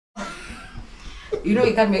You know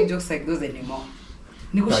you can't make jokes like those anymore.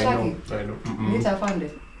 Nikushtaki. I know.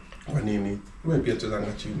 Nitafande. Kwa nini? Wewe pia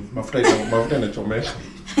tuzanga chini. Mafuta inachomeka.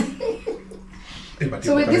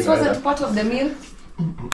 So wait, this wasn't part of the meal?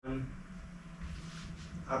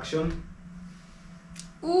 Action.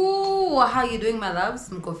 Ooh, how you doing, my loves?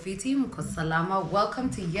 Mko fiti, mko salama. Welcome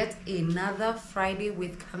to yet another Friday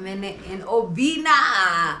with Kamene and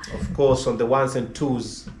Obinna. Of course, on the ones and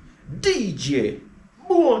twos, DJ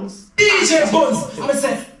Bones. DJ Bones.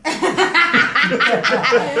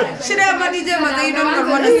 Should I have a DJ, mother? You don't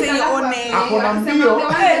want to say your own name.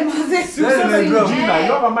 You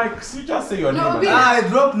have a mic. You just say your name. I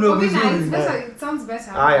drop no. It sounds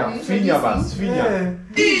better. I am Finya Bas. Finya.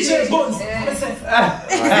 DJ Bones.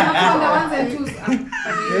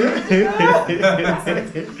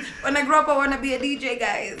 When I grow up, I want to be a DJ,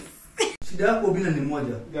 guys. Shida yako Obinna ni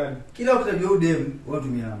moja. Kila wakati you dem watu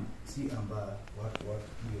mia si amba what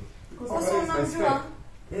ndio. Sasa unamjua?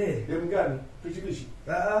 Dem gani? Pitson.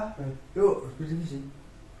 Yo, Pitson.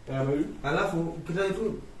 Alafu kita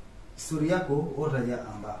tu story yako utaja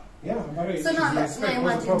amba. Yeah, so now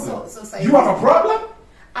imagine so you have a problem?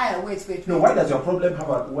 Wait. No, why does your problem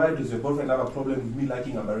why does your boyfriend have a problem with me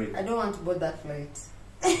liking a barrel? I don't want to board that flight.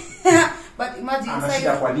 But imagine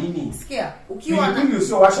inside kwa nini? Sikia, ukiwa na mimi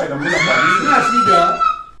usio washa itambuka kwa nini? Sina shida.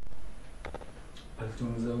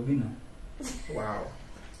 Alitunza Obinna. Wow.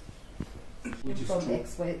 Which is true.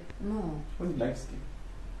 No. When you like skin?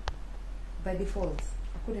 By default.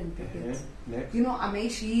 I couldn't pick it. Next. You know,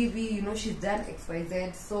 ameishi hivi, you know she's done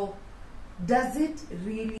XYZ, so does it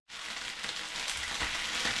really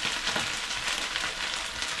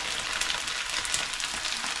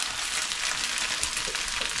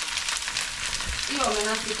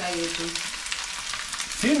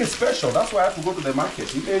See, it's special. That's why I have to go to the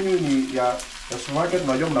market. If any ya supermarket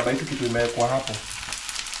unajua mnabaiti kitu imewekwa hapo.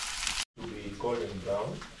 To be golden brown.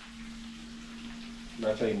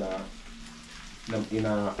 Nacha ina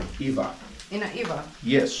Eva. In a Eva?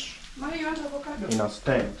 Yes. Mommy, you want avocado? In a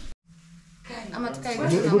stand. I'm at Kai.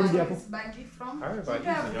 Baggy from?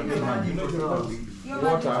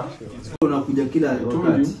 Water. Unakuja kila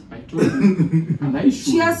wakati. I told you.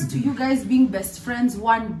 Cheers to you guys being best friends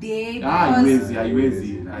one day. Haiwezi.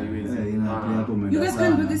 You guys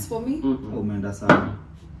can do this for me? Umeenda sana.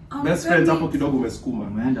 Best friends hapo kidogo umesukuma.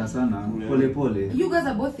 Umeenda sana. Pole. You guys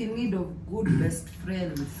are both in need of good best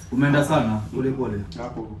friends. Umeenda sana. Pole.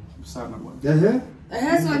 Hapo sana bwana. So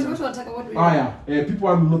what you talk about? People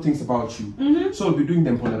want to know things about you. So we'll be doing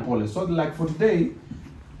them pole. So like for today,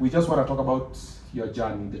 we just want to talk about your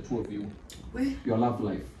journey, the two of you. Where? Your love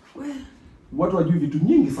life. Where? What were you vitu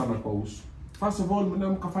nyingi sana kwa usu? First of all,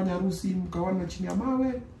 mkafanya harusi, mkawana chini ya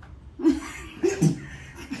mawe.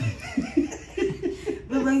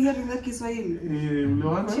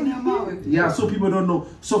 Yeah, so people don't know.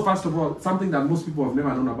 So first of all, something that most people have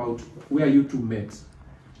never known about where you two met.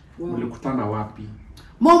 Mlikutana wapi?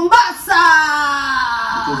 Mombasa!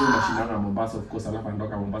 Because unashindana Mombasa, of course, alafu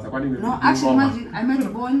andoka Mombasa. Kwani no, actually imagine I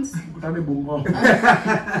met Bones. Kutane Bungoma.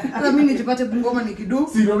 Sasa mimi nijipate Bungoma nikidu.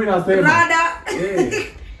 Si mimi nasema. Rada.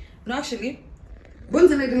 No, actually,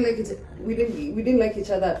 Bones and I didn't like it. We didn't like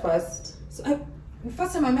each other at first. So the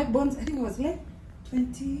first time I met Bones, I think I was like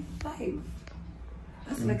 25.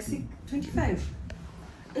 That's like 25.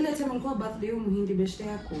 Ile time alikuwa birthday muhindi beshte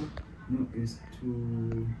yako. No, it's to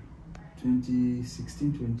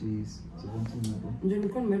 2016, 2017. Ndio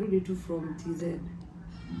nilikuwa nimerudi tu from TZ.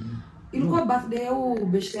 Ilikuwa birthday au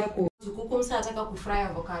beshte yako. Kukumsa anataka kufry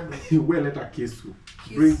avocado. Well, let her kiss you.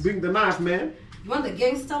 Bring the knife, man. You want the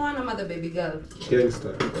gangster one or the baby girl?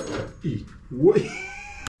 Gangster. What?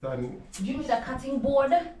 Do you need a cutting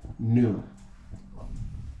board? No.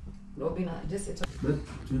 Obinna, just it. But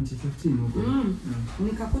 2015.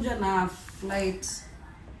 Nikakuja na flight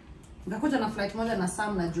moja na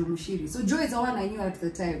Sam na Jumushiri. So Joe is the one I knew at the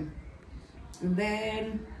time. And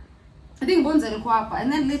then I think Bones alikuwa hapa.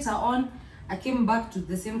 And then later on I came back to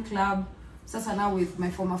the same club. Sasa now with my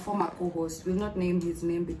former co-host. We'll not name his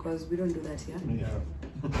name because we don't do that here. Yeah.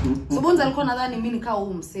 So Bones alikuwa nadhani mimi nikaa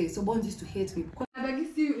umse. So Bones used to hate me. I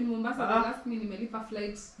see you in Mombasa the last minute nimelipa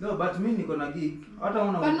flight. No, but mimi niko na gig. Hata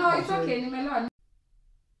una. But no, it's okay, nimelewa.